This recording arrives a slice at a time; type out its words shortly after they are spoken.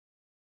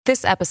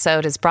This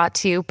episode is brought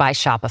to you by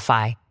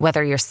Shopify.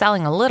 Whether you're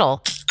selling a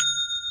little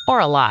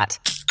or a lot,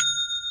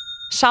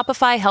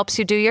 Shopify helps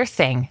you do your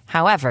thing,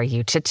 however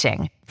you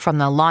cha-ching. From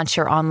the launch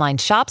your online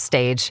shop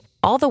stage,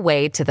 all the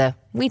way to the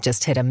we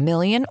just hit 1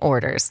 million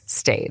orders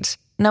stage.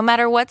 No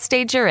matter what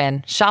stage you're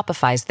in,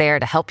 Shopify's there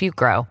to help you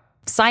grow.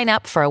 Sign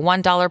up for a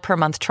 $1 per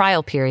month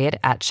trial period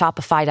at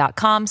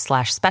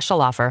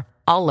shopify.com/special offer,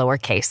 all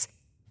lowercase.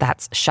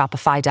 That's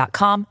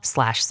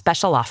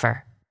shopify.com/special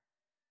offer.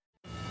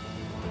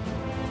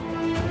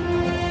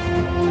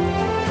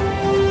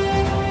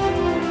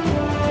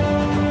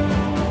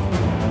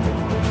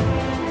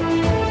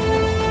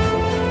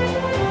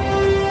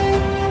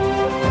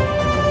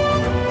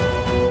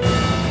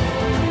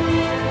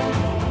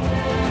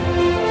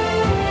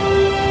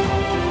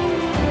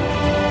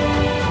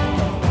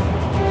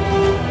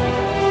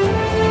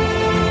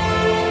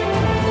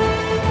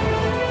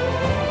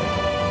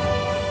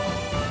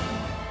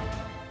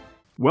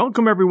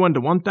 Welcome, everyone,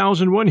 to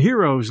 1001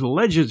 Heroes,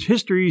 Legends,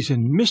 Histories,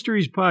 and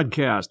Mysteries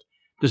podcast.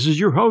 This is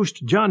your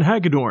host, John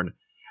Hagedorn,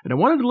 and I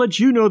wanted to let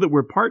you know that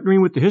we're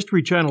partnering with the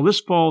History Channel this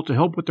fall to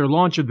help with their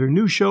launch of their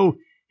new show,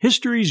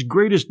 History's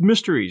Greatest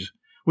Mysteries,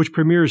 which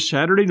premieres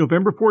Saturday,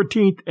 November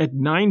 14th at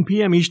 9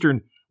 p.m.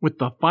 Eastern with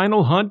the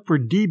final hunt for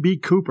D.B.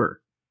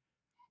 Cooper.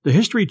 The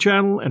History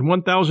Channel and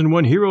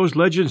 1001 Heroes,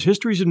 Legends,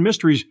 Histories, and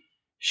Mysteries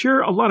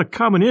share a lot of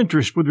common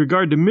interests with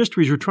regard to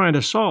mysteries we're trying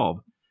to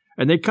solve.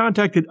 And they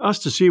contacted us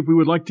to see if we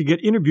would like to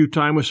get interview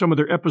time with some of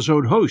their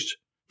episode hosts,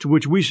 to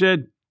which we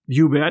said,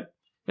 you bet,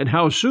 and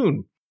how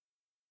soon.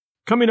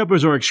 Coming up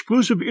is our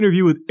exclusive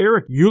interview with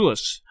Eric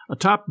Ulis, a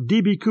top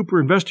D.B. Cooper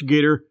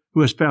investigator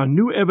who has found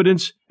new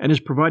evidence and is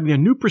providing a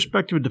new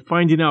perspective to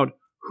finding out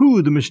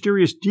who the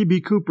mysterious D.B.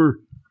 Cooper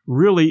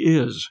really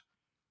is.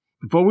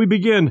 Before we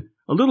begin,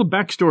 a little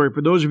backstory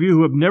for those of you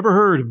who have never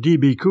heard of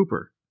D.B.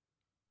 Cooper.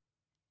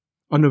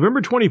 On November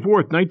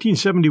 24th,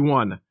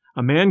 1971,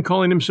 a man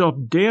calling himself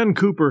Dan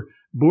Cooper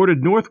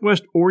boarded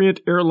Northwest Orient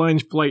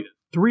Airlines Flight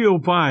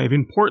 305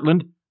 in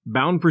Portland,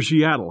 bound for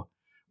Seattle,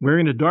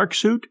 wearing a dark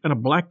suit and a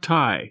black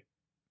tie.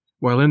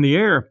 While in the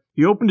air,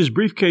 he opened his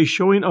briefcase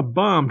showing a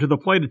bomb to the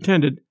flight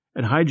attendant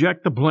and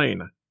hijacked the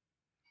plane.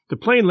 The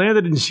plane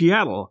landed in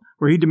Seattle,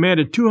 where he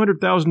demanded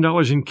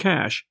 $200,000 in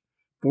cash,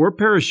 4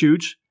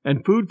 parachutes,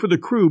 and food for the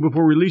crew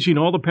before releasing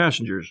all the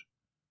passengers.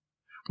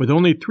 With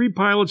only 3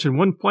 pilots and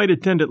 1 flight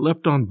attendant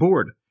left on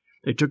board,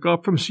 they took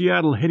off from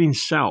Seattle heading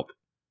south.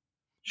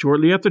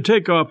 Shortly after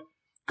takeoff,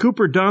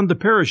 Cooper donned the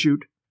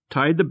parachute,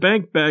 tied the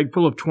bank bag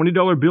full of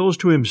 $20 bills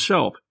to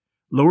himself,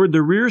 lowered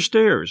the rear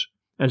stairs,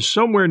 and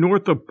somewhere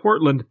north of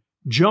Portland,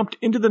 jumped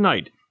into the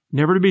night,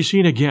 never to be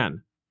seen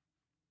again.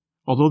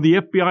 Although the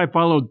FBI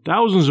followed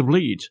thousands of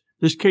leads,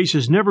 this case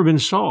has never been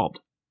solved.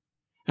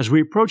 As we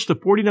approach the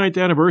 49th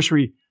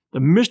anniversary, the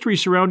mystery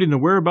surrounding the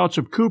whereabouts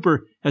of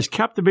Cooper has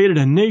captivated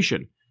a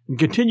nation and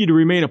continued to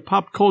remain a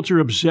pop culture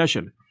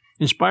obsession,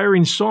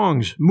 inspiring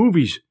songs,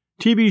 movies,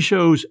 TV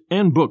shows,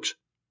 and books.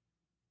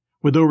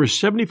 With over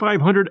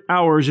 7,500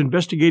 hours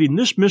investigating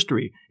this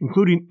mystery,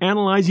 including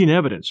analyzing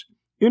evidence,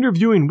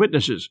 interviewing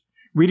witnesses,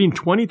 reading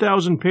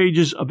 20,000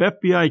 pages of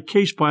FBI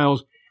case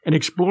files, and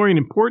exploring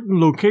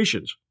important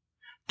locations,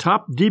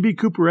 top D.B.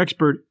 Cooper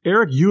expert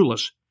Eric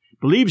Ulis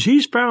believes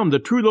he's found the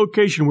true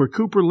location where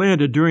Cooper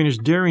landed during his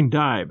daring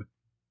dive.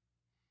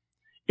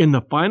 In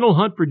the final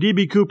hunt for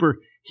D.B. Cooper,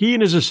 he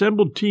and his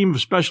assembled team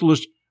of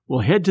specialists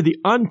will head to the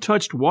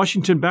untouched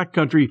Washington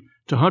backcountry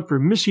to hunt for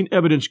missing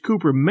evidence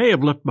Cooper may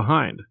have left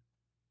behind.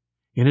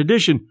 In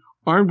addition,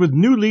 armed with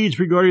new leads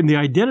regarding the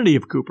identity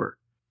of Cooper,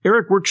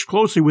 Eric works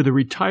closely with a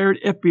retired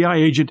FBI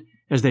agent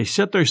as they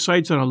set their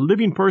sights on a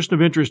living person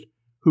of interest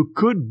who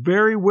could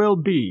very well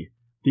be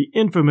the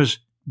infamous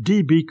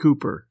D.B.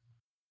 Cooper.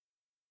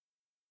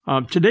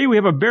 Today we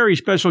have a very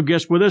special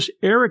guest with us,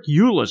 Eric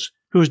Ulis,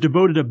 who has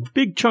devoted a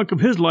big chunk of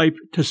his life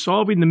to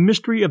solving the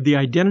mystery of the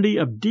identity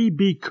of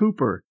D.B.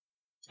 Cooper.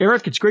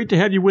 Eric, it's great to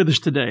have you with us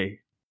today.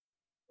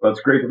 Well,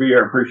 it's great to be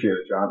here. I appreciate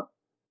it, John.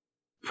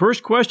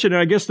 First question, and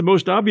I guess the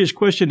most obvious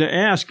question to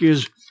ask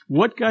is,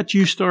 what got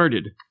you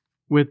started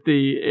with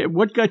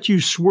what got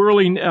you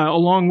swirling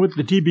along with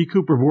the D.B.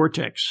 Cooper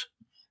vortex?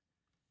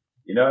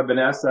 You know, I've been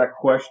asked that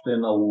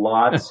question a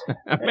lot.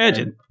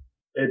 Imagine.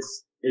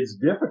 It's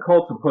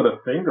difficult to put a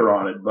finger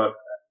on it, but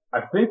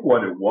I think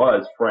what it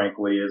was,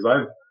 frankly, is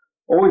I've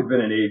always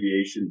been an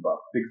aviation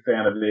buff, big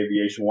fan of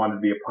aviation, wanted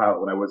to be a pilot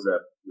when I was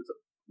a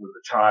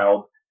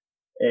child.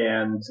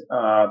 And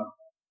to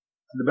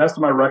the best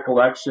of my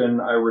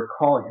recollection, I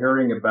recall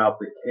hearing about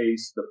the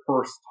case the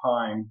first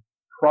time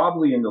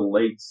probably in the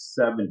late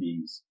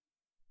 70s.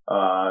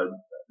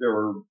 There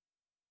were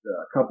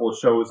a couple of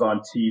shows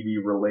on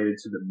TV related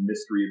to the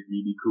mystery of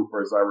D.B.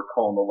 Cooper, as I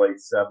recall, in the late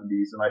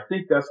 70s. And I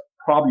think that's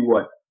probably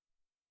what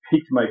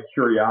piqued my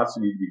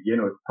curiosity to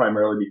begin with,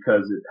 primarily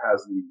because it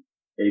has the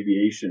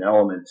aviation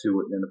element to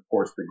it and, of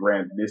course, the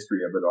grand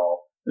mystery of it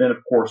all. And then,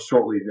 of course,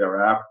 shortly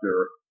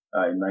thereafter,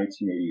 in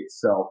 1980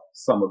 itself,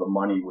 some of the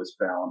money was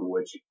found,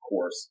 which, of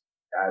course,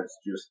 adds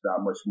just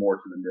that much more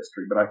to the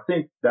mystery. But I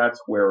think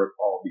that's where it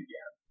all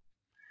began.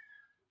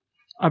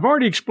 I've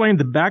already explained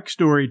the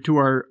backstory to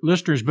our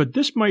listeners, but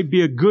this might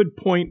be a good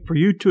point for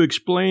you to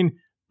explain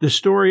the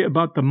story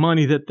about the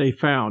money that they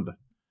found.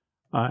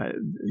 Sure.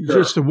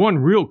 Just the one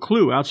real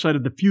clue outside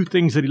of the few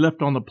things that he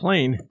left on the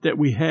plane that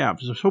we have.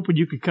 So I was hoping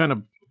you could kind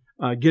of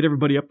get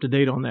everybody up to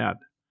date on that.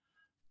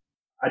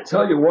 I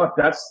tell you what,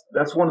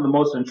 that's one of the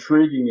most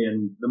intriguing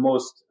and the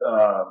most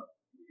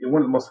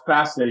one of the most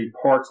fascinating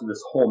parts of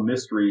this whole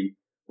mystery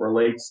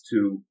relates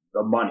to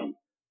the money.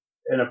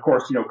 And of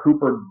course,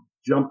 Cooper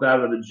jumped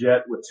out of the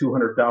jet with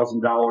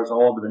 $200,000,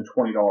 all of it in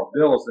 $20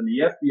 bills. And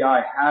the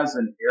FBI has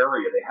an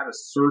area, they had a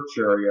search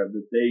area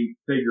that they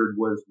figured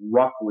was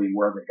roughly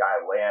where the guy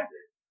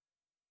landed.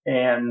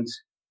 And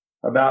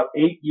about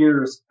 8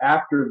 years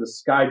after the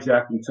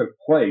skyjacking took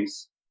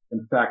place,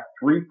 in fact,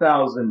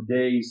 3,000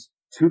 days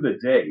to the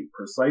day,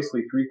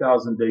 precisely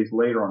 3,000 days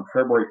later on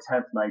February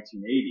 10th,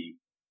 1980,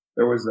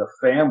 there was a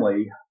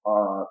family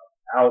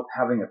out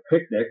having a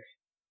picnic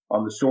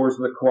on the shores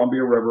of the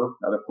Columbia River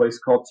at a place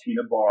called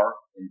Tina Bar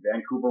in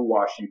Vancouver,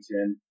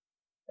 Washington.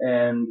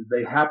 And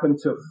they happened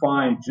to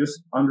find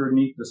just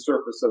underneath the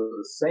surface of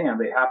the sand,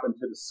 they happened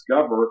to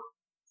discover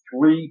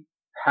three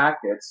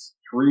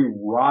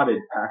rotted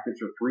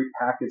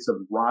packets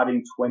of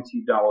rotting $20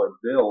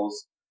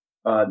 bills,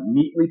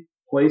 neatly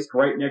placed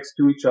right next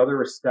to each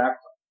other or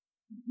stacked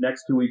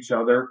next to each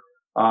other,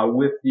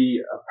 with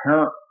the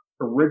apparent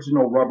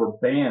original rubber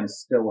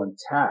bands still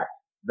intact.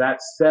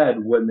 That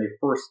said, when they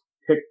first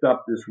picked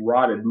up this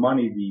rotted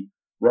money, the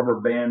rubber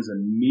bands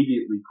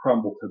immediately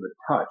crumbled to the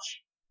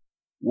touch.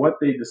 What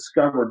they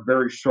discovered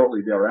very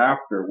shortly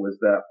thereafter was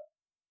that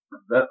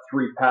those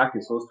three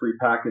packets of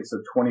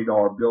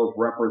 $20 bills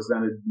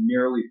represented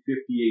nearly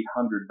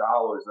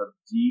 $5,800 of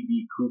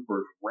D.B.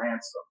 Cooper's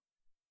ransom.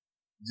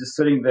 Just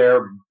sitting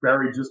there,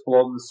 buried just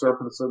below the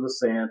surface of the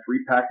sand,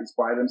 three packets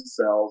by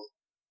themselves,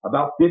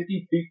 about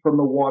 50 feet from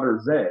the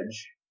water's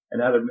edge,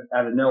 and at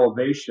an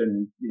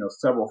elevation,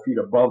 several feet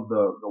above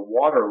the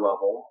water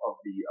level of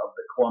the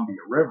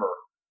Columbia River.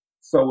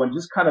 So in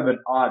just kind of an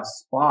odd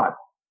spot,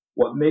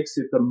 what makes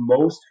it the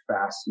most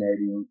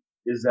fascinating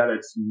is that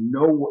its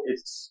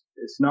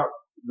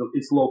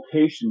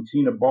location,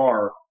 Tina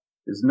Bar,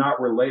 is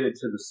not related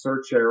to the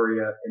search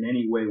area in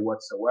any way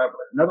whatsoever.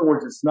 In other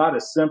words, it's not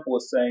as simple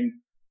as saying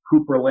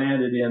Cooper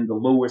landed in the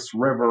Lewis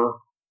River,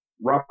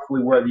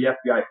 roughly where the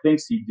FBI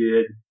thinks he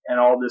did, and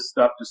all this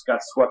stuff just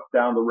got swept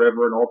down the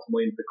river and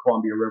ultimately into the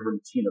Columbia River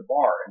and Tina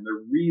Bar. And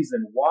the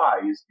reason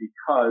why is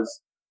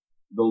because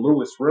the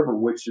Lewis River,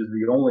 which is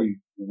the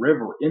only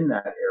river in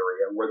that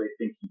area where they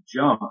think he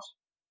jumped,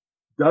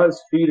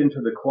 does feed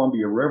into the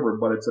Columbia River,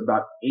 but it's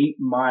about 8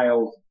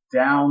 miles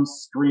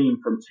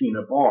downstream from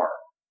Tina Bar.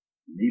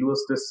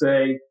 Needless to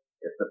say,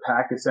 if the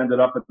packets ended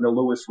up in the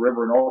Lewis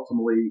River and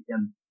ultimately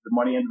the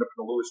money ended up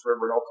in the Lewis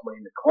River and ultimately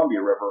in the Columbia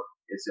River,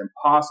 it's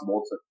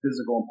impossible. It's a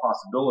physical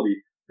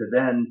impossibility to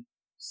then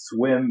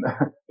swim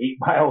 8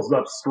 miles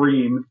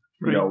upstream,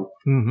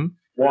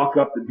 walk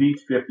up the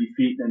beach 50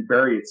 feet and then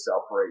bury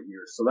itself for 8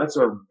 years. So that's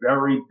a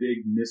very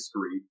big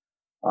mystery.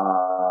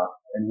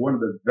 And one of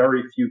the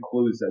very few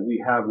clues that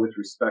we have with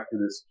respect to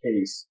this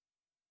case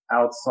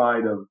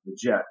outside of the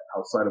jet,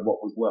 outside of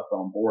what was left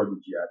on board the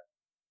jet.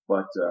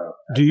 But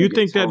do you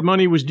think that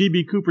money was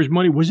D.B. Cooper's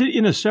money? Was it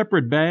in a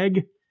separate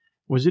bag?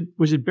 Was it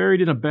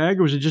buried in a bag,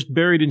 or was it just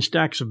buried in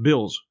stacks of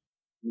bills?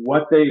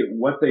 What they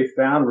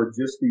found were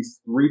just these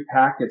three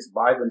packets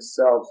by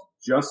themselves,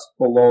 just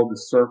below the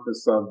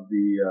surface.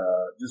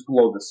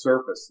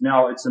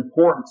 Now, it's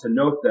important to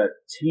note that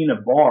Tina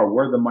Bar,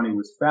 where the money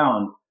was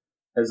found,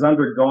 has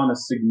undergone a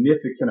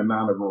significant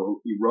amount of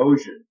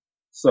erosion.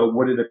 So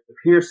what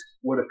appears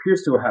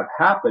to have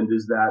happened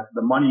is that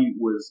the money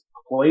was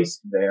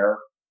placed there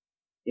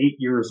 8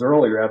 years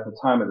earlier at the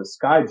time of the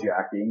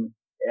skyjacking,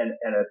 and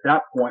at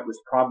that point was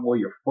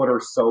probably a foot or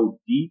so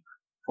deep,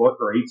 foot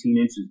or 18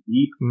 inches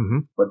deep. Mm-hmm.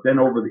 But then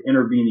over the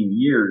intervening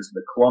years,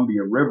 the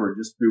Columbia River,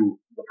 just through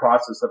the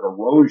process of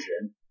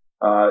erosion,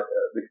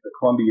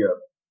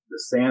 the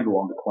sand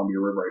along the Columbia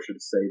River, I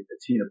should say, the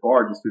Tina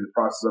Bar, just through the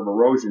process of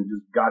erosion,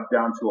 just got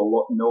down to a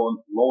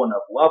low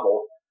enough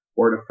level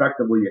where it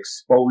effectively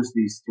exposed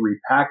these three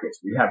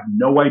packets. We have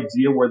no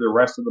idea where the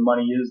rest of the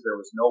money is. There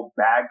was no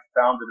bag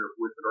found with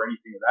it or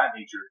anything of that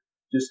nature.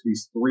 Just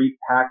these three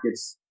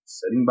packets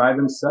sitting by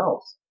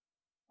themselves.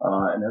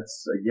 And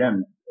that's,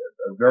 again,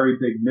 a very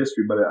big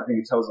mystery, but I think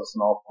it tells us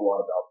an awful lot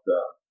about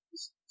the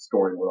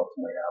story and what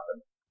ultimately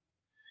happened.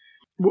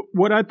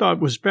 What I thought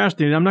was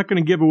fascinating, I'm not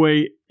going to give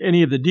away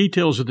any of the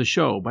details of the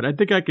show, but I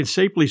think I can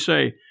safely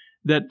say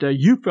that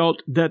you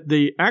felt that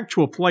the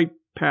actual flight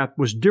path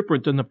was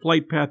different than the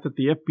flight path that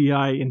the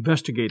FBI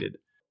investigated.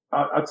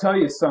 I'll tell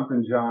you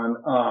something, John.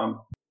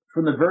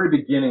 From the very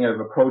beginning, I've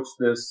approached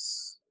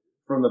this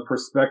from the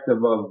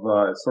perspective of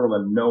sort of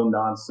a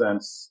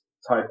no-nonsense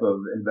type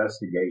of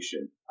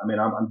investigation. I mean,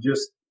 I'm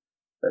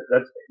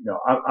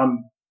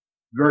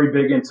very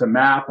big into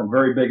math. I'm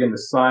very big into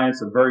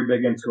science. I'm very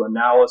big into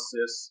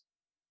analysis.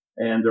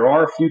 And there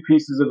are a few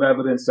pieces of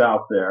evidence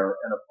out there.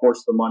 And of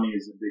course, the money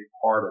is a big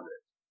part of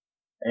it.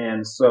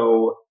 And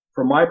so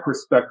from my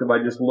perspective,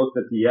 I just looked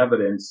at the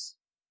evidence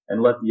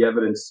and let the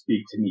evidence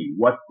speak to me.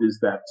 What does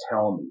that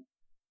tell me?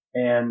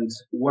 And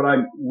what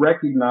I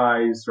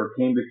recognized or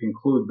came to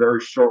conclude very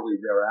shortly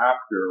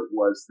thereafter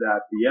was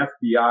that the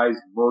FBI's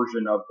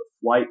version of the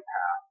flight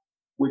path,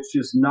 which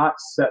is not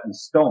set in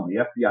stone,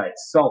 the FBI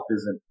itself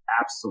isn't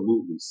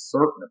absolutely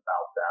certain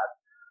about that.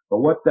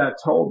 But what that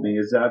told me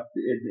is that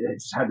it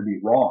just had to be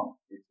wrong.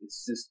 It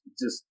just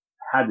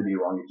had to be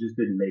wrong. It just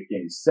didn't make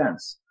any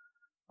sense.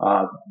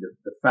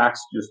 The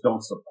facts just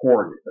don't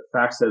support it. The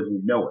fact says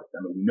we know it.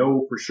 I mean, we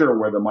know for sure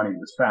where the money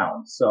was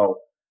found. So,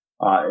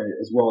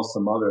 as well as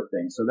some other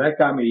things. So that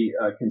got me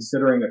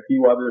considering a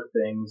few other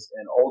things,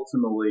 and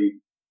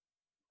ultimately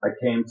I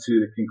came to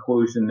the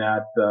conclusion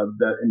that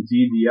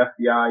indeed the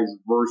FBI's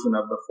version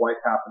of the flight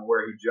path and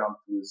where he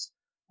jumped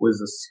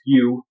was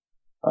askew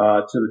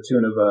to the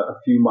tune of a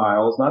few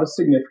miles, not a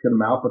significant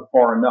amount, but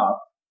far enough,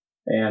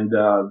 and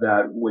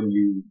that when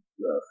you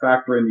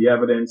factor in the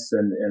evidence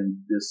and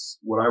this,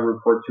 what I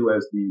refer to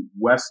as the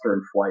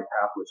Western flight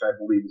path, which I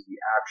believe is the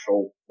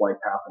actual flight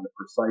path and the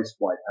precise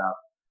flight path,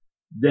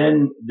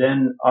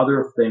 then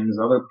other things,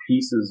 other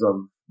pieces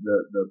of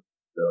the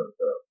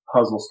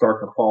puzzle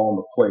start to fall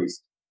into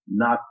place,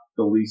 not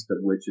the least of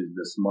which is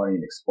this money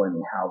and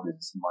explaining how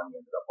this money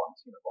ended up on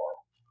Tina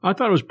Barr. I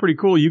thought it was pretty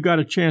cool. You got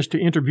a chance to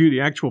interview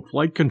the actual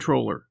flight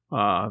controller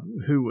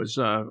who was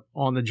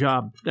on the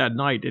job that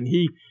night, and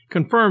he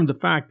confirmed the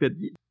fact that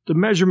the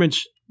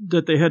measurements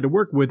that they had to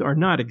work with are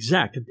not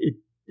exact.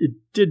 It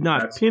did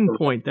not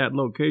pinpoint that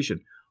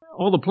location.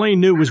 All the plane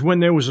knew was when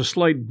there was a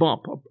slight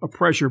bump, a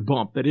pressure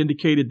bump that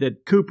indicated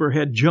that Cooper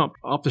had jumped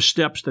off the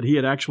steps that he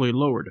had actually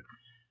lowered.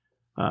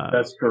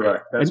 That's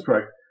correct.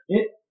 Correct.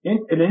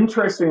 And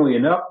interestingly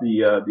enough,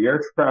 the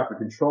air traffic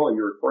controller,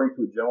 you're referring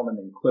to a gentleman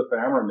named Cliff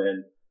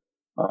Ammerman,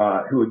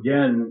 who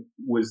again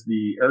was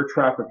the air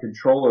traffic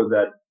controller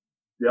that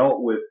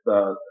dealt with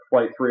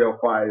Flight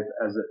 305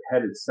 as it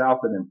headed south,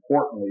 and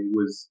importantly he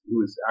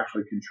was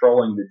actually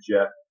controlling the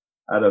jet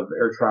out of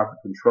air traffic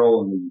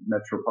control in the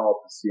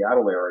metropolitan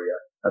Seattle area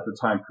at the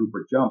time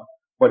Cooper jumped.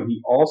 But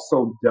he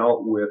also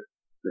dealt with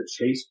the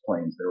chase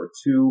planes. There were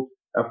two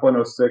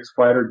F-106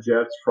 fighter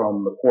jets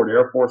from the Port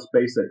Air Force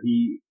Base that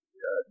he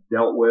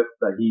dealt with,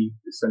 that he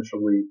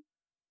essentially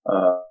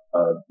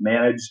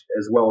managed,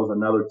 as well as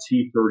another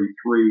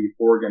T-33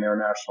 Oregon Air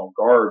National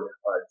Guard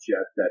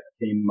jet that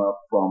came up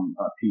from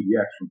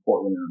PDX, from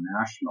Portland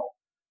International.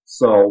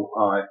 So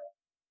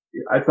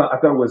I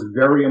thought it was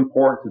very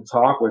important to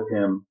talk with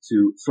him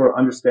to sort of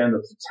understand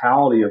the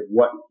totality of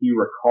what he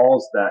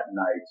recalls that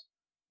night.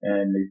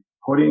 And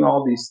putting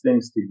all these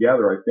things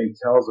together, I think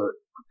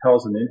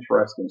tells an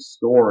interesting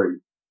story,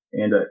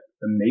 and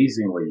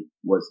amazingly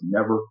was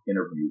never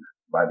interviewed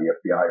by the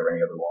FBI or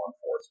any other law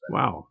enforcement.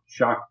 Wow.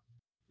 Shocking.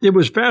 It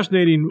was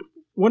fascinating.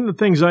 One of the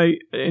things I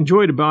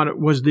enjoyed about it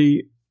was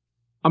the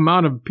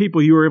amount of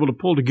people you were able to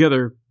pull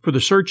together for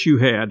the search you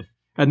had,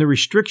 and the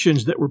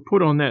restrictions that were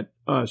put on that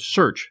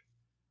search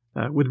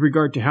with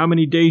regard to how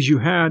many days you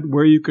had,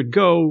 where you could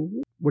go,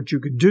 what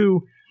you could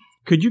do.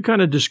 Could you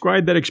kind of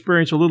describe that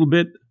experience a little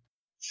bit?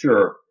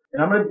 Sure.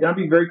 And I'm going to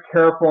be very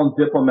careful and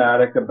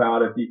diplomatic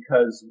about it,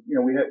 because,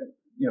 we had,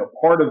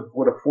 part of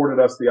what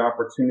afforded us the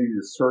opportunity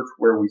to search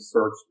where we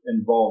searched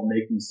involved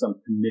making some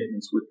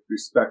commitments with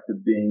respect to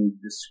being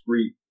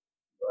discreet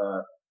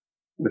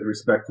with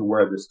respect to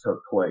where this took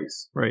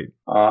place. Right.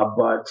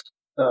 But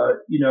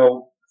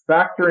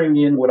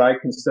factoring in what I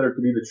consider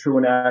to be the true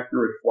and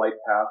accurate flight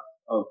path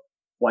of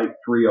Flight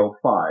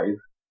 305,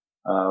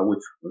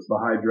 which was the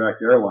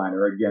hijacked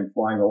airliner, again,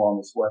 flying along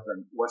this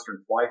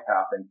western flight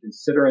path, and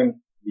considering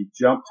the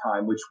jump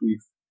time, which we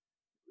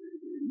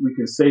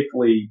can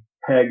safely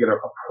peg at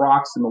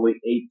approximately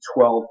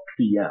 8:12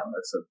 p.m.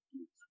 That's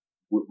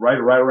right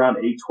around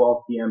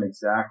 8:12 p.m.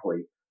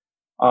 exactly.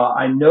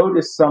 I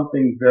noticed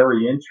something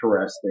very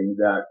interesting,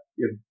 that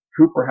if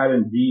Cooper had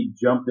indeed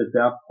jumped at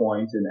that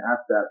point and at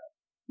that,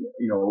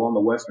 along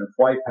the western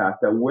flight path,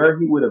 that where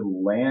he would have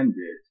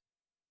landed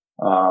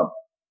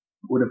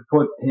would have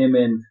put him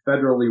in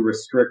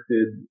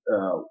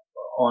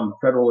on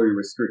federally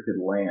restricted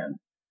land,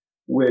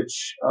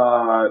 which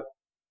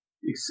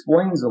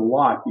explains a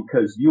lot,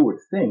 because you would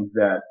think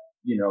that,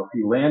 if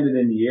he landed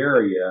in the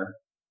area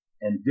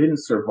and didn't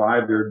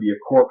survive, there'd be a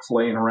corpse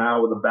laying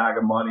around with a bag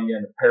of money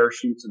and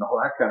parachutes and all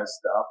that kind of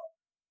stuff.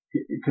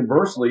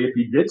 Conversely, if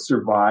he did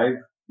survive,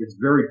 it's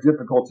very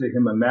difficult to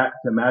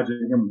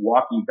imagine him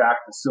walking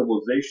back to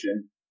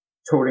civilization,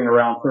 toting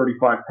around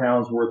 35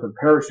 pounds worth of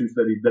parachutes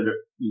that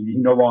he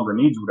no longer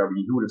needs, whatever.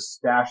 He would have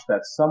stashed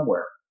that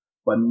somewhere.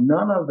 But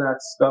none of that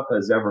stuff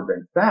has ever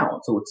been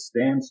found. So it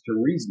stands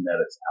to reason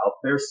that it's out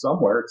there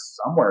somewhere. It's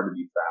somewhere to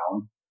be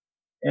found.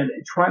 And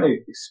trying to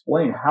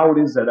explain how it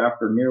is that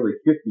after nearly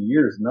 50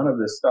 years, none of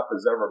this stuff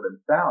has ever been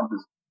found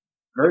is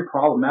very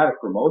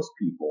problematic for most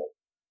people.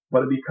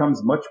 But it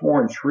becomes much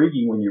more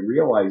intriguing when you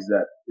realize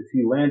that if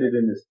he landed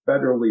in this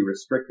federally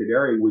restricted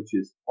area, which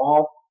is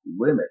off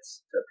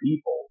limits to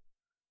people,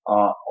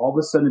 all of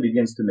a sudden it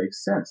begins to make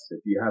sense.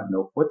 If you have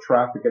no foot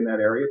traffic in that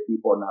area,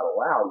 people are not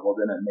allowed, well,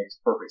 then it makes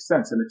perfect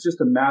sense. And it's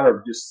just a matter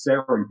of just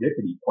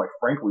serendipity, quite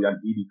frankly, on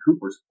D.B.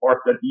 Cooper's part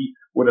that he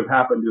would have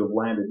happened to have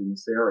landed in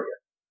this area.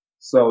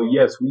 So,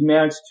 yes, we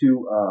managed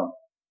to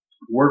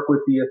work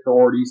with the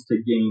authorities to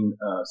gain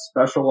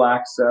special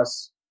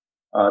access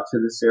to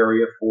this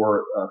area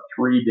for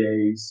 3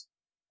 days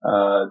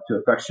to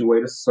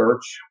effectuate a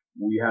search.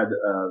 We had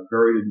a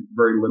very,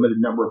 very limited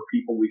number of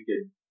people we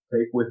could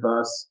take with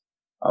us.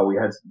 We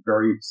had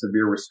very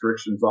severe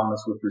restrictions on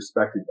us with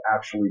respect to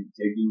actually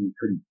digging. We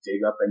couldn't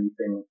dig up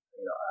anything,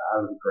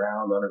 out of the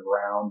ground,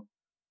 underground.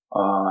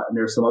 And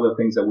there's some other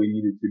things that we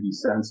needed to be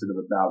sensitive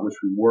about, which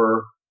we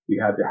were. We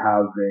had to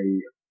have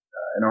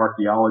an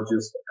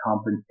archaeologist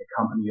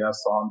accompany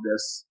us on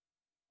this.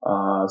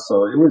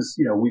 So it was,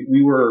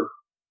 we were,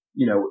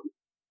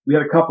 we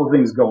had a couple of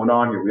things going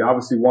on here. We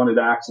obviously wanted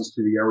access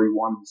to the area we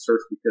wanted to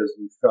search because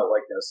we felt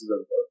like this is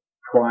a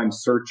prime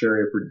search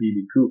area for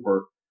D.B.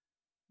 Cooper.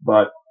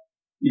 But,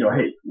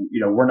 hey,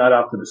 we're not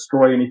out to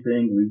destroy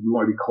anything. We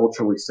want to be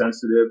culturally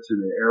sensitive to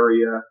the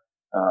area,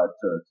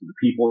 to the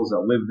peoples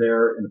that lived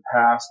there in the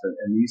past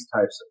and these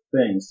types of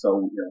things.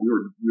 So,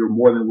 we were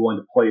more than willing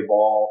to play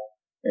ball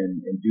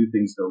and do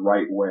things the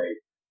right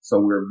way. So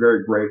we're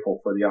very grateful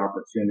for the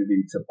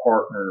opportunity to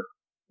partner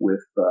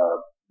with,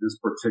 this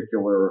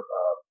particular,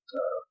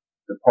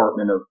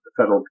 department of the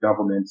federal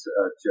government,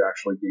 to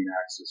actually gain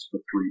access for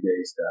 3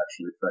 days to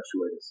actually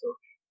effectuate a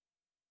search.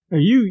 Now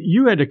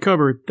you had to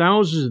cover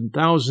thousands and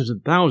thousands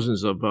and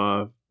thousands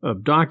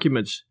of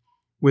documents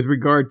with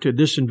regard to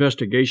this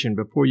investigation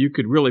before you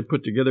could really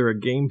put together a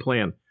game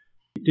plan.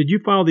 Did you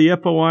file the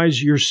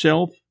FOIs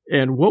yourself,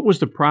 and what was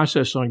the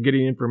process on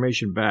getting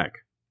information back?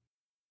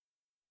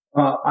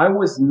 I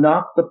was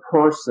not the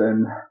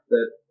person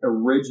that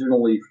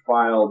originally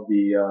filed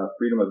the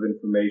Freedom of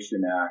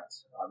Information Act.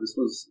 This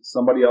was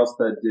somebody else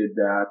that did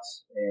that,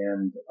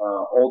 and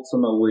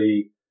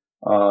ultimately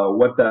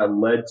what that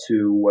led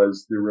to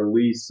was the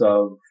release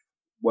of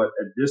what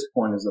at this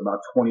point is about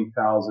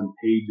 20,000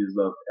 pages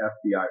of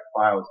FBI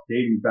files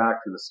dating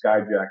back to the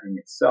skyjacking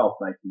itself,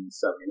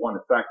 1971.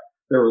 In fact,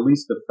 they're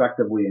released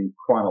effectively in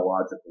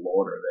chronological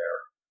order there.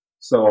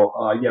 So,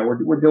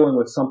 we're dealing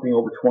with something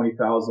over 20,000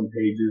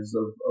 pages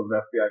of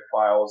FBI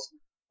files.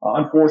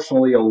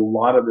 Unfortunately, a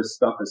lot of this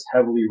stuff is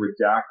heavily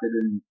redacted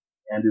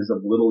and is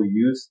of little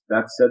use.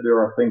 That said, there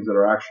are things that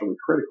are actually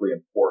critically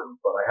important,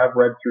 but I have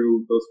read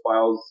through those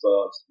files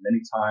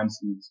many times,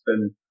 and it's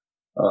been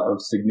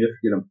of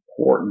significant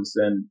importance,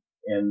 and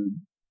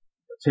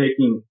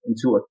taking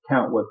into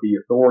account what the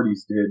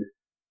authorities did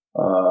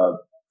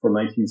from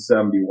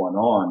 1971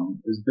 on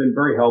has been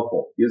very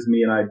helpful. Gives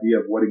me an idea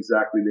of what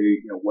exactly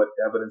what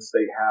evidence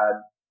they had,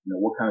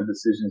 what kind of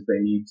decisions they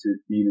needed to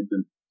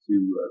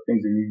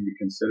things they needed to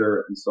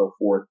consider, and so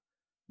forth.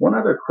 One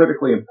other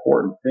critically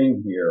important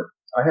thing here,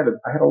 I had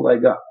a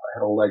leg up. I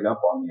had a leg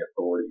up on the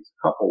authorities,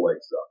 a couple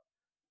legs up.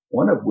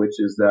 One of which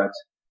is that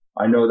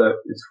I know that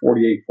it's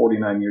 48,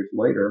 49 years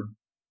later,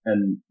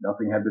 and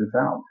nothing had been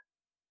found.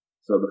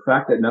 So the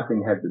fact that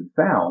nothing had been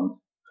found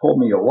told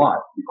me a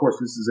lot. Of course,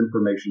 this is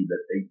information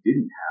that they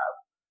didn't have.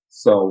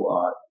 So,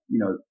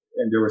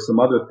 and there were some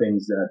other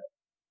things that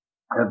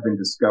have been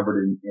discovered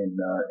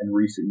in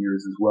recent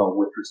years as well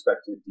with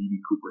respect to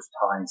D.B. Cooper's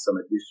tie and some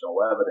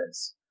additional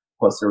evidence.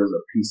 Plus, there was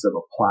a piece of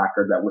a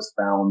placard that was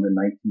found in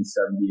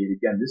 1978.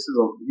 Again, this is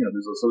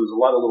there's a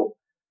lot of little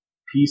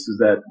pieces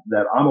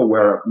that I'm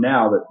aware of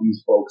now that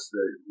these folks,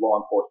 the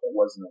law enforcement,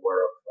 wasn't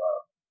aware of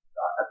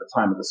at the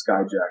time of the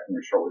skyjacking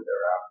or shortly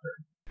thereafter.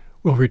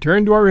 We'll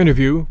return to our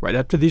interview right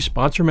after these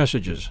sponsor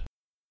messages.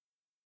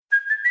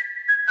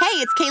 Hey,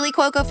 it's Kaylee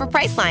Cuoco for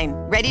Priceline.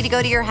 Ready to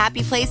go to your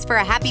happy place for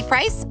a happy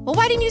price? Well,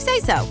 why didn't you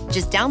say so?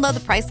 Just download the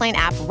Priceline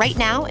app right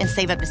now and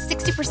save up to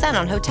 60%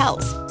 on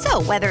hotels.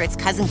 So whether it's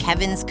Cousin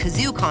Kevin's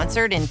Kazoo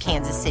Concert in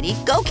Kansas City,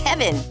 go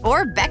Kevin,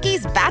 or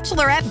Becky's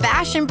Bachelorette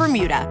Bash in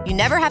Bermuda, you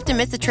never have to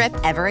miss a trip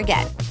ever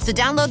again. So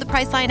download the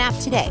Priceline app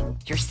today.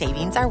 Your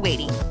savings are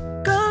waiting.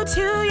 Go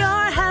to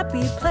your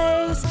happy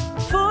place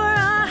for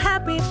a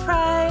happy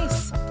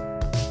price.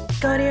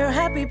 Go to your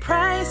happy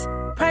price,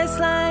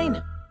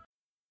 Priceline.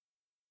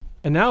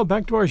 And now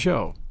back to our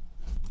show.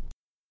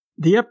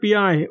 The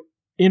FBI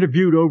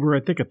interviewed over, I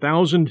think,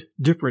 1,000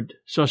 different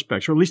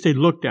suspects, or at least they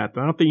looked at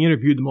them. I don't think they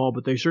interviewed them all,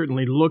 but they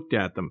certainly looked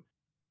at them.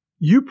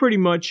 You pretty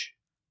much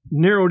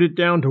narrowed it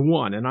down to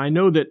one, and I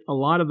know that a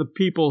lot of the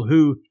people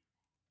who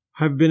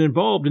have been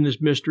involved in this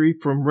mystery,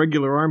 from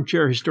regular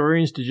armchair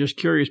historians to just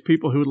curious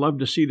people who would love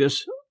to see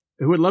this,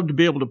 who would love to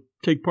be able to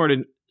take part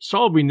in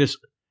solving this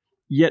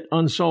yet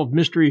unsolved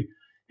mystery,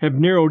 have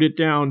narrowed it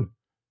down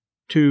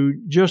to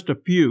just a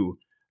few.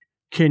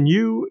 Can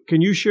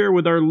you share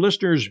with our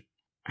listeners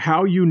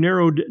how you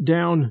narrowed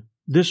down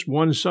this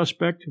one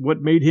suspect,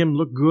 what made him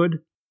look good?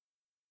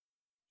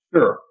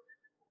 Sure.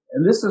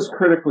 And this is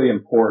critically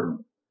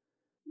important.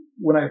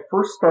 When I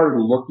first started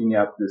looking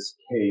at this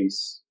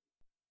case,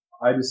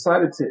 I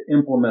decided to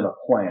implement a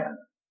plan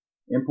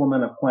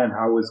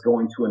how I was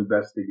going to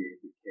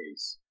investigate the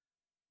case.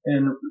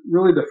 And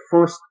really the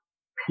first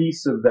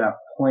piece of that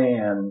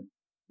plan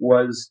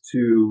was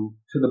to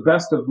the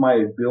best of my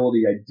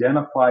ability,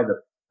 identify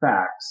the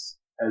facts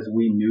as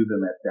we knew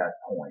them at that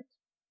point.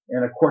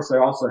 And of course, I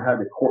also had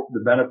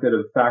the benefit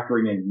of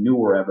factoring in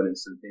newer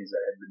evidence and things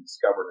that had been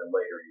discovered in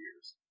later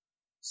years.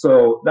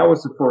 So that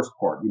was the first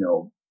part,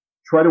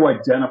 try to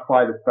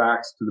identify the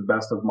facts to the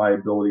best of my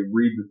ability,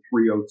 read the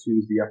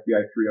 302s, the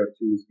FBI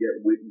 302s,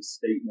 get witness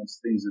statements,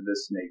 things of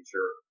this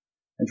nature,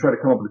 and try to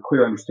come up with a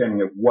clear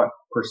understanding of what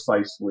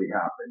precisely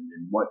happened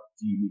and what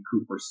D.B.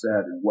 Cooper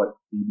said and what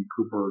D.B.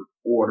 Cooper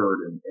ordered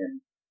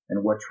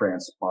and what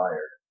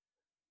transpired.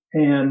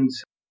 And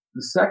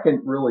the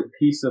second really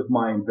piece of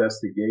my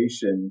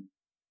investigation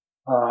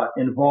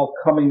involved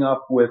coming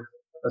up with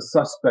a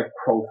suspect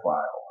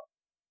profile.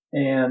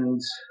 And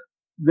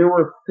there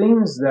were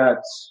things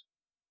that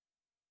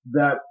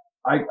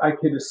I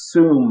could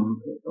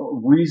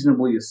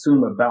reasonably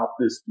assume about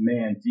this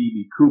man,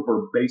 D.B.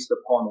 Cooper, based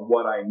upon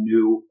what I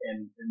knew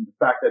and the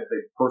fact that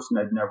the person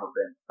had never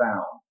been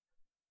found.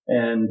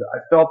 And I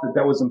felt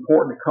that was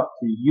important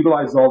to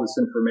utilize all this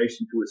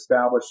information to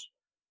establish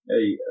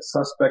a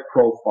suspect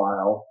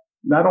profile,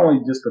 not only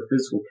just the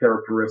physical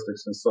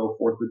characteristics and so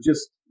forth, but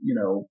just,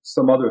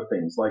 some other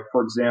things. Like,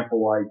 for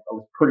example, I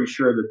was pretty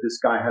sure that this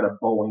guy had a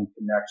Boeing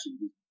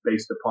connection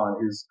based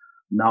upon his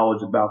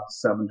knowledge about the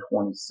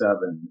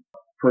 727.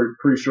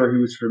 Pretty sure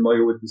he was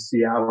familiar with the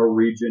Seattle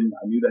region.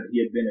 I knew that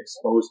he had been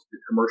exposed to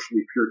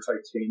commercially pure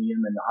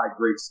titanium and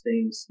high-grade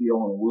stainless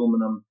steel and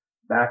aluminum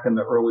back in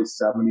the early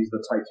 70s.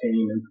 The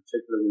titanium in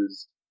particular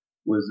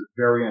was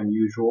very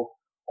unusual.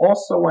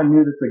 Also, I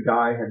knew that the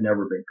guy had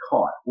never been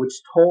caught, which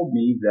told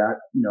me that,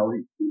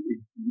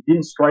 he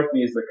didn't strike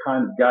me as the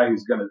kind of guy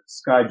who's going to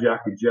skyjack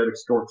a jet,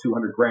 extort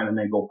 $200,000 and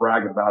then go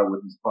brag about it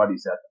with his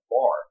buddies at the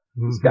bar.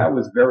 Mm-hmm. This guy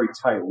was very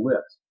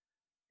tight-lipped.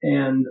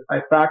 And I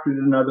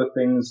factored in other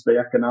things, the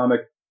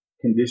economic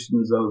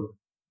conditions of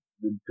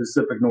the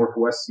Pacific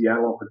Northwest,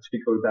 Seattle in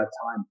particular at that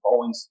time,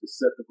 Boeing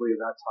specifically at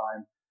that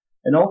time,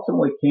 and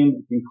ultimately came to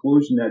the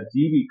conclusion that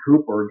D.B.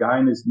 Cooper, a guy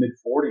in his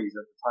mid-40s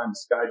at the time the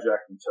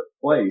skyjacking took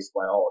place,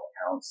 by all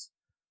accounts,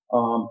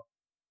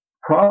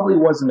 probably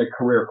wasn't a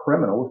career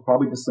criminal. It was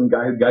probably just some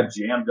guy who got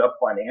jammed up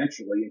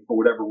financially, and for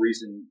whatever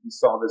reason, he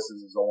saw this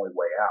as his only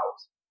way out.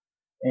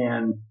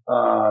 And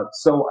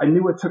so I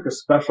knew it took a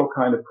special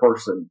kind of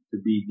person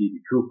to be D.B.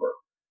 Cooper.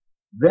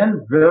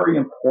 Then, very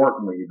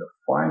importantly, the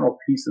final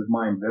piece of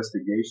my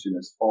investigation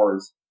as far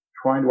as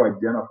trying to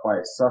identify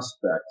a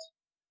suspect,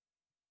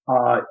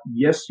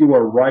 yes, you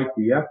are right.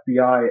 The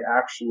FBI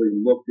actually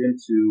looked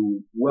into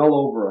well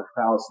over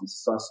 1,000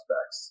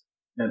 suspects,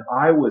 and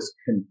I was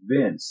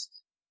convinced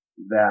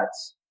that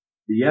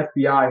the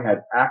FBI had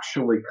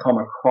actually come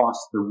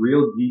across the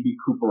real D.B.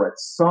 Cooper at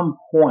some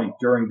point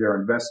during their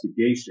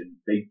investigation.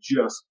 They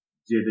just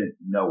didn't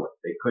know it.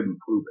 They couldn't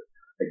prove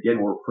it.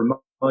 Again, we're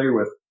familiar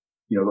with,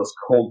 those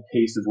cold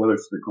cases, whether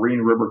it's the Green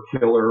River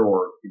Killer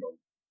or,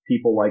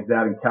 people like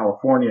that in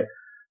California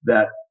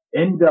that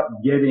end up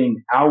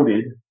getting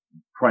outed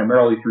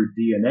primarily through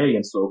DNA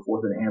and so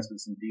forth,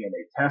 enhancements in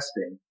DNA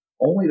testing,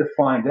 only to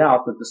find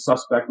out that the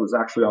suspect was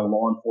actually on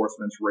law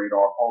enforcement's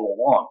radar all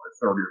along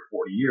for 30 or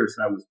 40 years.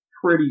 And I was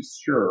pretty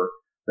sure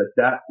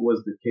that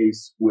was the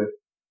case with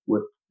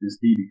this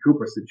D.B.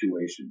 Cooper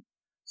situation.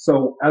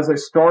 So as I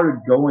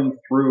started going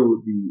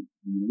through the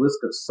list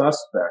of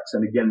suspects,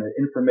 and again, the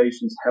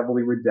information's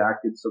heavily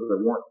redacted, so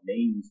there weren't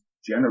names,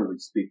 generally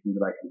speaking,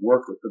 that I could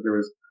work with, but there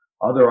was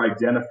other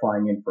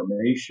identifying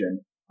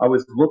information. I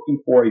was looking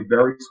for a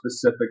very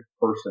specific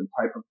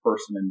type of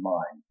person in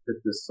mind,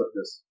 fit this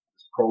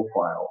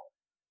profile.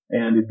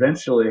 And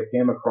eventually I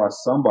came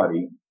across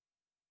somebody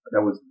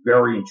that was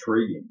very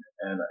intriguing.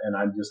 And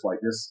I'm just like,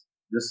 this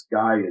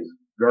guy is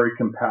very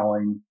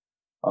compelling.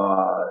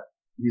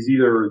 He's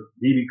either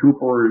D.B. Cooper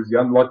or he's the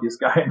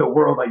unluckiest guy in the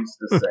world, I used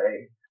to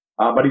say.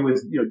 But he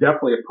was,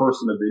 definitely a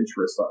person of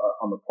interest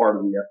on the part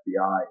of the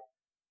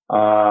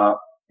FBI.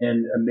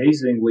 And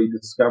amazingly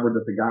discovered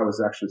that the guy was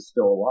actually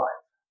still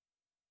alive.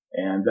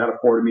 And that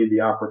afforded me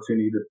the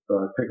opportunity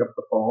to pick up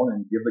the phone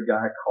and give the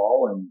guy a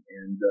call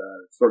and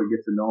sort of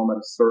get to know him at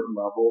a certain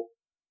level.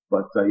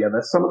 But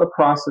that's some of the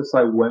process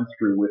I went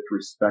through with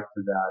respect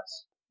to that.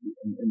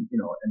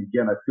 And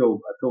again, I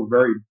feel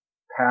very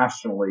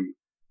passionately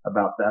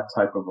about that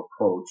type of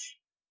approach,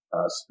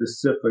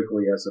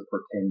 specifically as it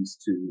pertains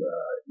to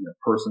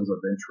persons of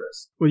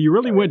interest. Well, you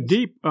really went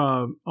deep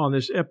on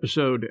this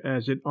episode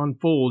as it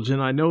unfolds,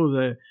 and I know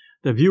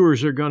the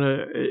viewers are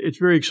gonna. It's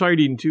very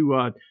exciting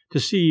to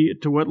see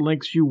to what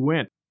lengths you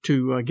went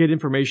to get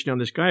information on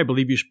this guy. I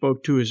believe you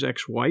spoke to his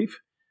ex-wife.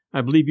 I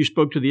believe you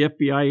spoke to the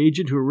FBI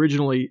agent who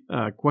originally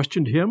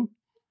questioned him,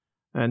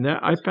 and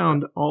I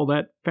found all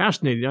that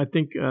fascinating. I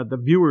think the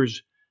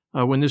viewers,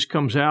 when this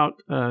comes out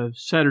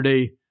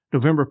Saturday,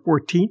 November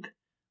 14th,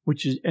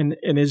 which is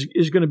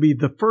going to be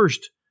the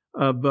first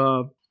of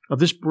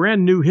this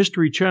brand new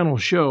History Channel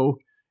show.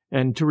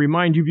 And to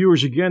remind you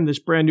viewers again, this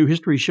brand new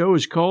history show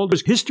is called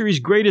History's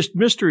Greatest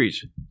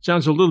Mysteries.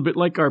 Sounds a little bit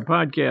like our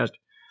podcast.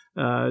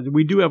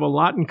 We do have a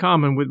lot in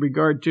common with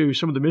regard to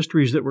some of the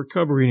mysteries that we're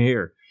covering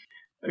here.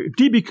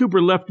 D.B.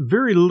 Cooper left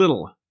very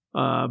little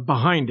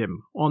behind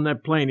him on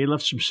that plane. He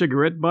left some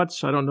cigarette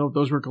butts. I don't know if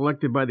those were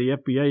collected by the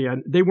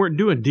FBI. They weren't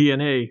doing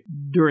DNA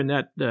during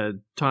that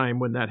time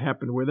when that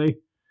happened, were they?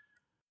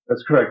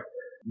 That's correct.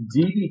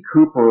 D.B.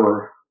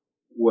 Cooper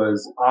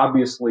was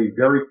obviously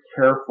very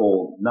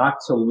careful not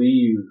to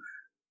leave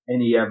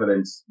any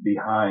evidence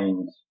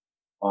behind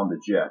on the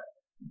jet.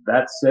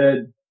 That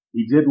said,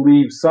 he did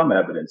leave some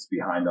evidence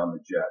behind on the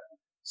jet.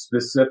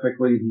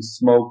 Specifically, he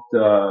smoked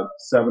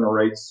 7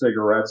 or 8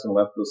 cigarettes and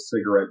left those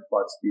cigarette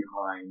butts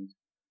behind,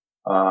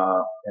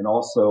 and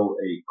also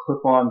a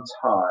clip-on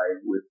tie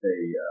with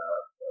a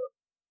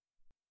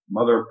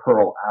mother of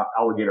pearl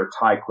alligator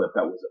tie clip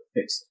that was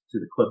affixed to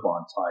the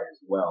clip-on tie as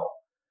well.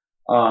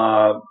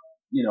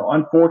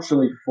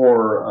 Unfortunately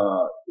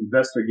for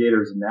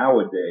investigators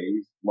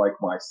nowadays, like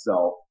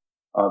myself,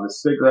 the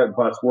cigarette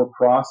butts were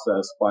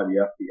processed by the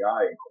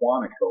FBI in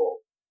Quantico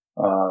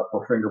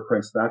for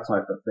fingerprints, that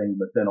type of thing,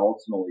 but then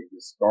ultimately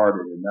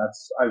discarded. And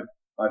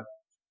I've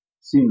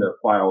seen the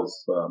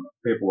files,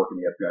 paperwork in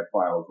the FBI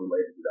files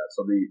related to that.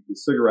 So the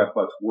cigarette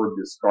butts were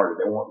discarded.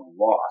 They weren't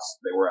lost.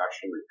 They were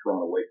actually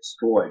thrown away,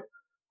 destroyed.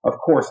 Of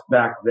course,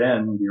 back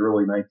then, the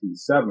early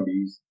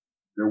 1970s,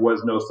 there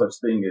was no such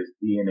thing as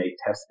DNA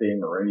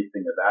testing or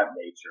anything of that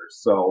nature.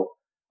 So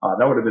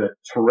that would have been a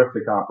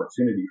terrific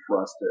opportunity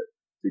for us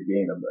to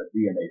gain a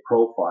DNA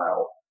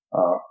profile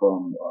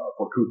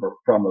for Cooper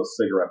from those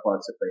cigarette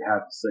butts if they had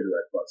the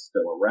cigarette butts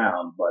still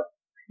around. But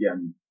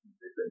again,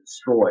 they've been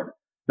destroyed.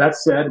 That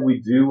said,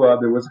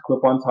 there was a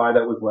clip-on tie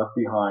that was left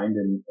behind,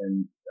 and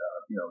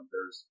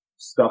there's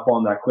stuff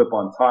on that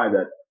clip-on tie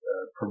that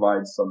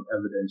provides some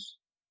evidence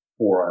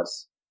for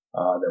us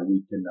that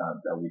we can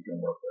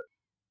work with.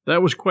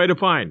 That was quite a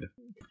find.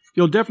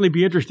 You'll definitely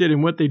be interested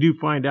in what they do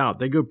find out.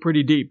 They go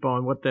pretty deep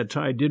on what that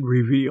tie did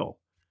reveal.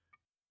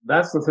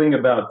 That's the thing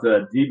about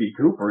D.B.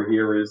 Cooper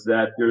here, is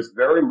that there's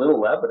very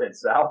little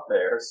evidence out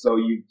there, so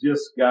you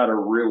just got to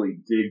really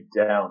dig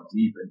down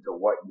deep into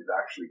what you've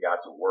actually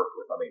got to work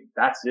with. I mean,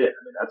 that's it.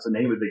 I mean, that's the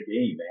name of the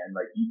game, man.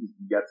 Like, you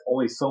got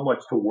only so much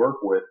to work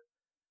with.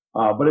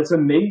 But it's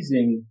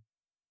amazing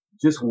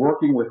just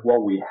working with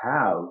what we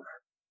have,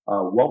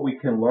 what we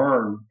can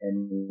learn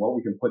and what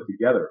we can put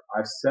together.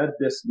 I've said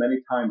this many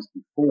times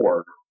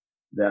before,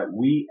 that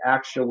we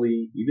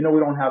actually, even though we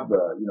don't have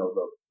the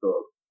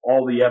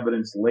all the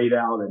evidence laid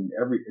out and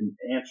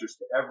answers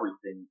to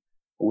everything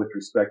with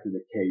respect to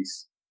the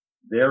case,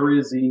 there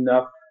is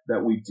enough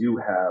that we do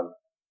have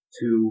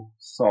to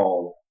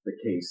solve the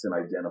case and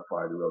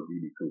identify the real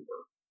D.B.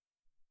 Cooper.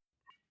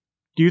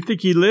 Do you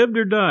think he lived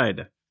or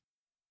died?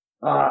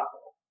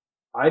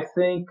 I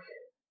think,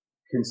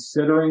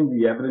 considering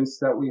the evidence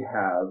that we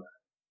have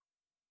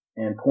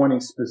and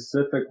pointing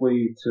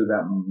specifically to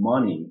that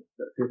money,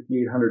 the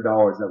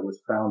 $5,800 that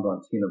was found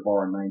on Tina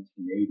Barr in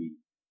 1980,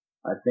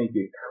 I think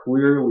it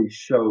clearly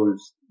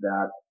shows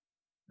that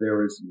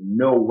there is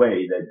no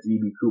way that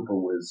D.B. Cooper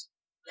was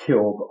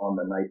killed on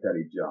the night that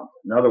he jumped.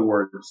 In other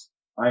words,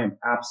 I am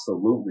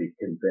absolutely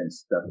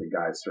convinced that the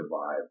guy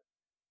survived.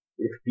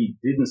 If he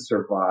didn't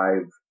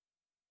survive,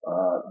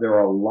 there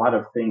are a lot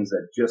of things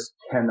that just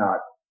cannot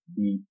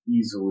be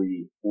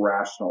easily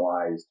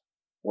rationalized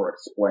or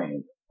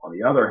explained. On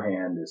the other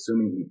hand,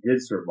 assuming he did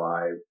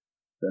survive,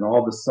 then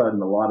all of a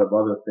sudden a lot of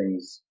other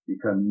things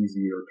become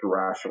easier to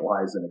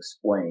rationalize and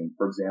explain.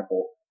 For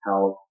example,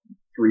 how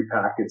 3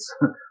 packets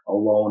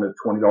alone of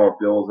 $20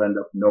 bills end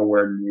up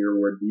nowhere near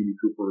where D.B.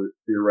 Cooper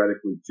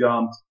theoretically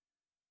jumped.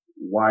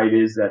 Why it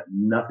is that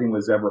nothing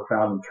was ever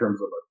found in terms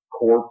of a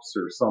corpse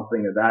or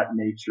something of that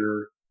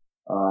nature.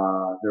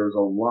 There's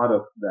a lot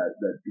of that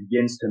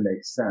begins to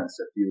make sense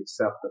if you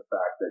accept the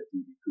fact that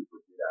D.B.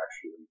 Cooper did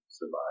actually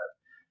survive.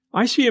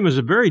 I see him as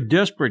a very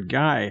desperate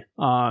guy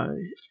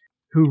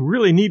who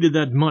really needed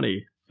that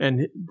money.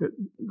 And the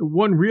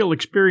one real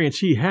experience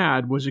he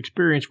had was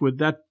experience with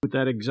that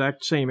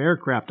exact same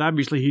aircraft.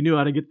 Obviously, he knew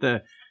how to get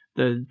the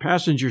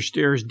passenger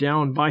stairs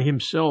down by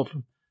himself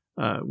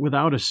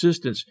without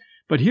assistance.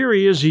 But here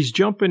he is, he's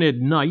jumping at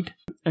night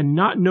and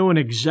not knowing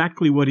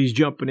exactly what he's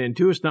jumping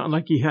into. It's not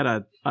like he had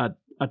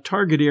a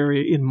target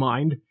area in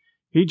mind.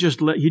 He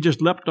just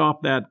leapt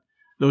off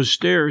those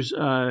stairs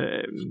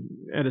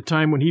at a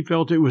time when he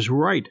felt it was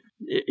right.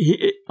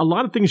 A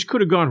lot of things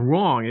could have gone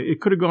wrong.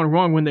 It could have gone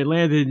wrong when they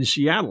landed in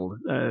Seattle.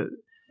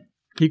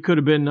 He could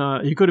have been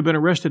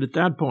arrested at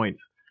that point.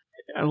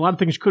 A lot of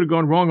things could have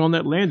gone wrong on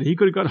that landing. He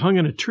could have got hung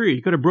in a tree.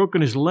 He could have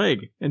broken his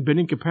leg and been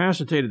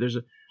incapacitated.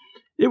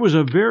 It was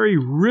a very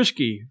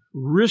risky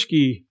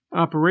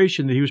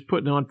operation that he was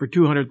putting on for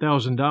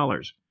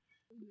 $200,000.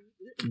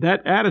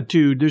 That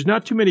attitude, there's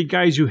not too many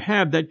guys who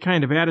have that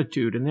kind of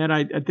attitude, and that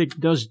I think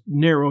does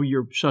narrow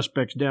your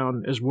suspects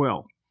down as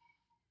well.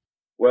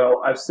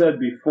 Well, I've said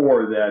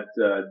before that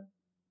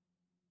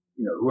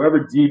whoever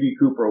D.B.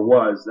 Cooper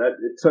was, that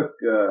it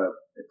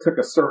took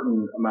a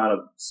certain amount of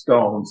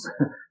stones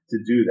to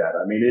do that.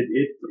 I mean,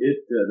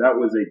 that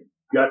was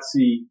a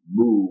gutsy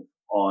move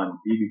on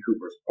D.B.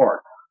 Cooper's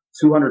part.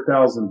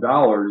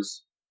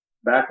 $200,000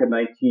 back in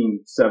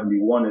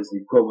 1971 is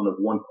the equivalent of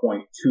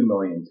 1.2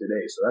 million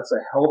today. So that's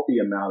a healthy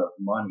amount of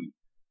money.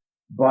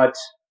 But,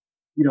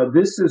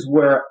 this is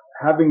where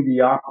having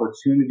the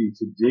opportunity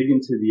to dig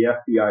into the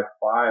FBI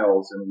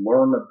files and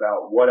learn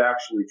about what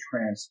actually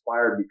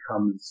transpired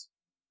becomes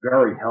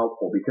very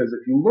helpful. Because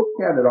if you look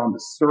at it on the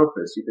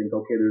surface, you think,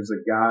 okay, there's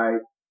a guy,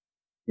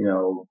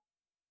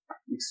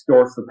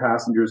 extorts the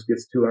passengers,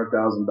 gets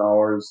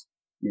 $200,000,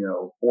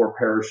 4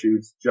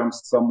 parachutes,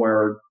 jumps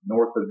somewhere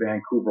north of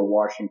Vancouver,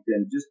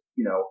 Washington, just,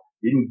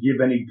 didn't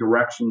give any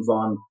directions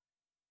on,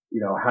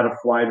 how to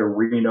fly to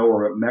Reno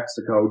or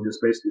Mexico, just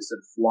basically said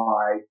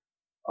fly.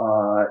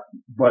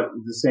 But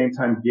at the same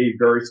time gave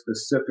very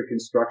specific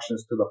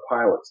instructions to the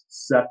pilots.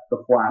 Set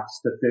the flaps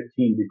to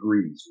 15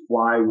 degrees,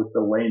 fly with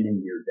the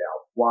landing gear down,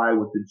 fly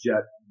with the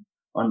jet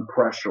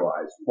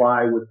unpressurized,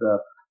 fly with the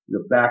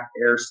back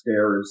air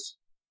stairs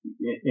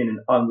in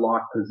an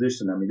unlocked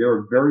position. I mean, there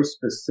were very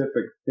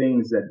specific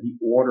things that he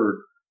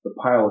ordered the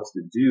pilots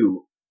to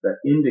do that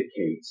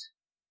indicate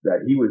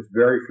that he was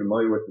very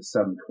familiar with the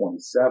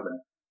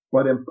 727.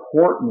 But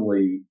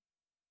importantly,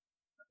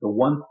 the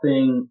one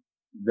thing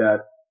that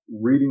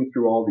reading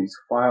through all these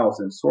files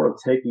and sort of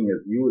taking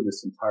a view of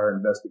this entire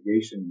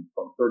investigation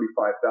from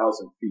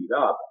 35,000 feet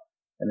up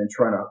and then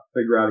trying to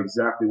figure out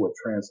exactly what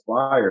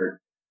transpired,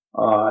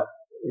 I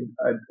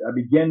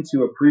began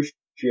to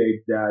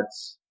appreciate that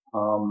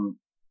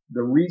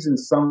the reason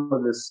some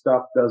of this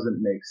stuff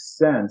doesn't make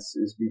sense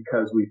is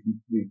because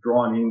we've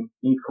drawn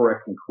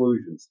incorrect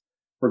conclusions.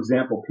 For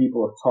example,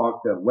 people have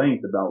talked at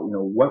length about,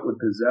 what would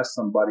possess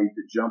somebody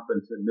to jump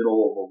into the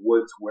middle of the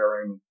woods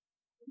wearing,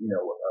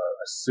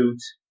 a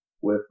suit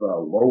with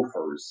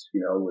loafers,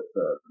 with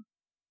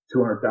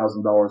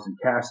 $200,000 in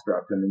cash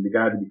strapped. I mean, the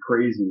guy to be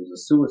crazy was a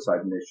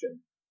suicide mission.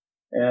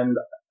 And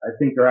I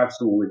think they're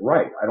absolutely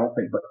right. I don't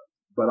think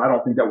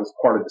that was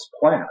part of his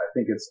plan. I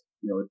think it's,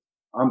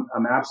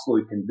 I'm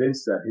absolutely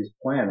convinced that his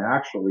plan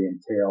actually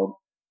entailed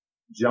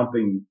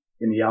jumping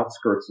in the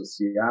outskirts of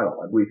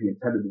Seattle. I believe he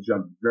intended to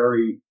jump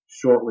very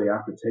shortly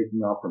after taking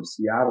off from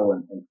Seattle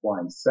and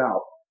flying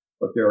south.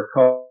 But there are a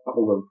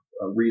couple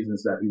of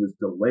reasons that he was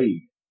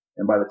delayed.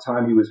 And by the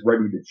time he was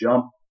ready to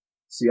jump,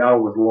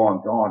 Seattle was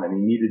long gone and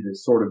he needed to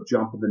sort of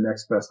jump at the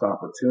next best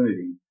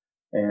opportunity.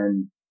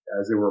 And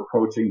as they were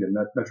approaching the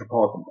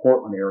metropolitan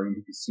Portland area,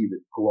 you could see the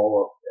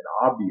glow of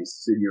an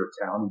obvious city or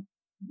town.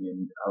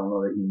 And I don't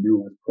know that he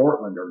knew it was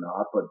Portland or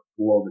not, but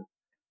below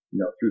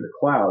through the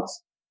clouds,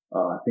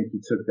 I think he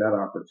took that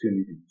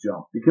opportunity to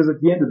jump. Because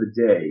at the end of the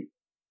day,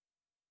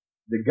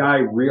 the guy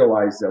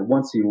realized that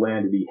once he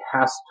landed, he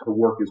has to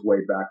work his way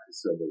back to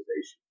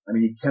civilization. I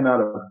mean, he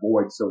cannot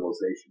avoid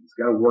civilization. He's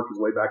got to work his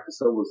way back to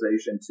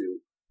civilization to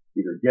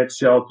either get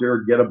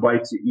shelter, get a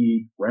bite to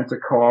eat, rent a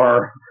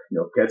car,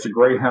 catch a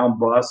Greyhound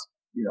bus.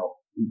 He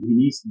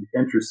needs to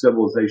enter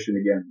civilization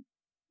again,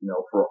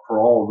 for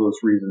all of those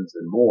reasons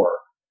and more.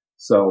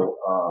 So,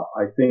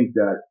 I think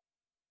that,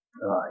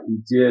 he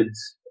did,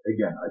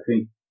 again, I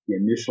think he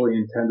initially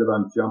intended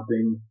on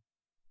jumping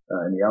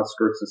in the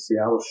outskirts of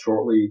Seattle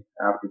shortly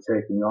after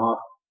taking off,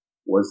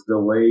 was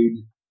delayed,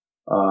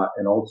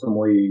 and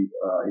ultimately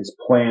his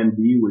plan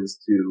B was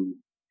to,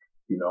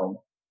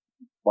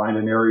 find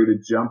an area to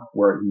jump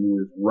where he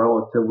was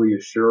relatively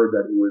assured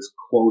that he was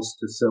close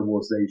to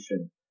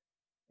civilization,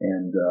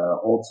 and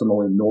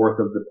ultimately north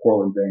of the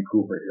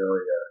Portland-Vancouver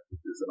area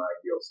is an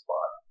ideal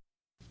spot.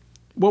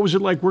 What was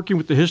it like working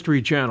with the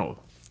History Channel?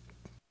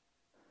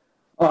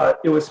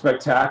 It was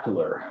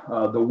spectacular.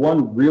 The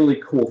one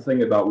really cool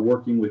thing about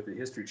working with the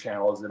History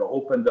Channel is it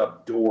opened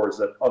up doors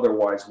that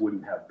otherwise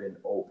wouldn't have been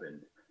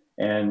opened.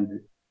 And,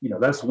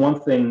 that's one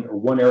thing, or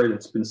one area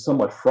that's been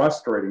somewhat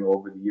frustrating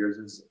over the years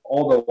is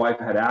although I've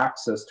had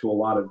access to a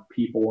lot of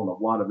people and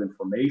a lot of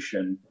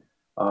information,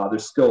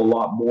 there's still a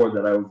lot more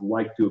that I would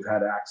like to have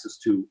had access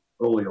to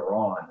earlier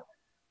on.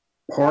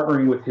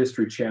 Partnering with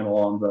History Channel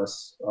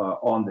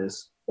on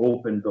this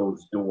opened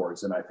those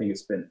doors, and I think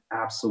it's been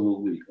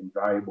absolutely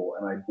invaluable.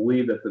 And I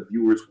believe that the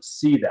viewers will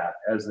see that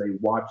as they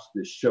watch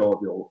this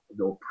show.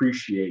 They'll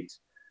appreciate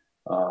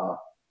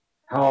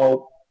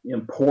how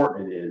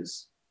important it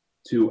is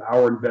to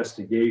our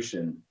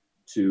investigation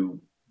to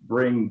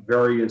bring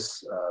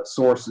various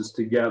sources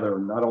together,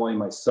 not only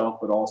myself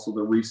but also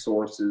the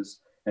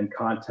resources and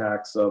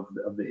contacts of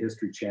the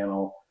History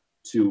Channel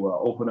to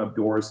open up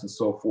doors and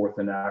so forth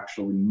and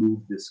actually move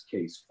this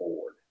case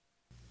forward.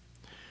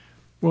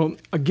 Well,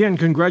 again,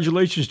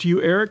 congratulations to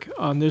you, Eric,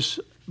 on this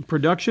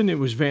production. It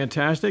was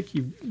fantastic.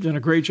 You've done a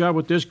great job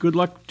with this. Good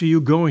luck to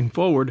you going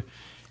forward.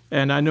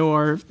 And I know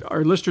our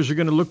listeners are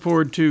going to look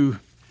forward to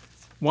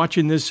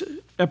watching this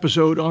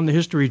episode on the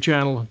History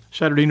Channel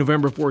Saturday,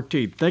 November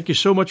 14th. Thank you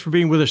so much for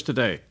being with us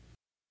today.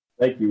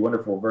 Thank you.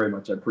 Wonderful. Very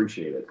much. I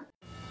appreciate it.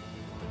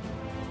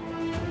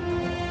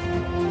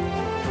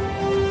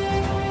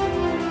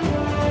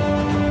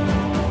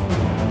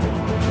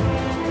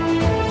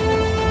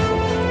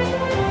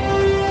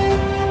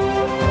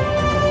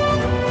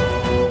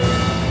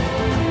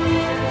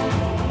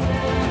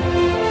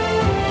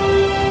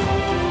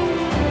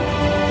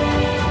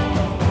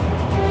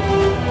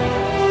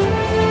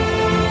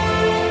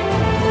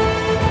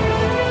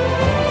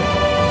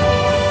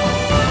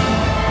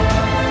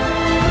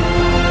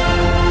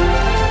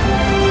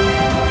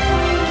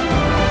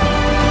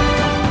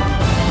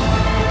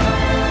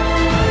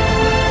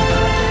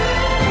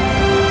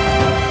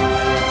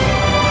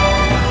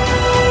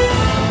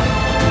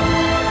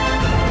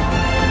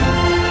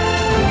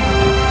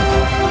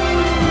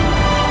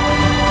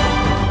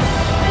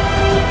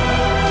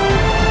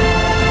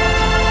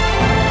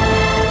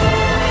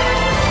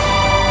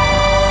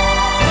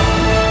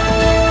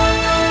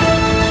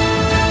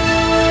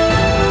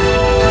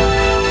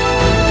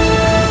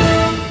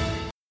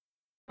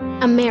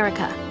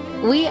 America.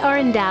 We are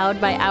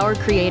endowed by our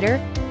Creator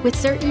with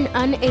certain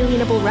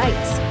unalienable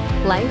rights: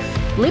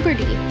 life,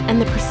 liberty,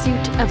 and the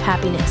pursuit of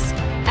happiness.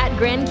 At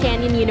Grand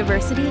Canyon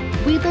University,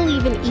 we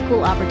believe in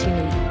equal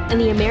opportunity,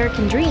 and the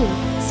American dream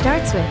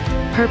starts with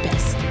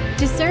purpose.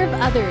 To serve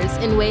others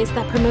in ways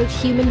that promote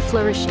human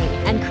flourishing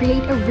and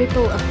create a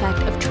ripple effect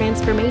of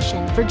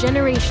transformation for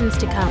generations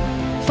to come.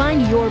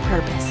 Find your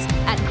purpose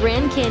at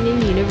Grand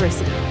Canyon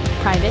University.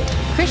 Private,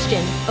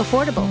 Christian,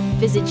 affordable.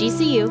 Visit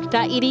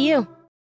gcu.edu.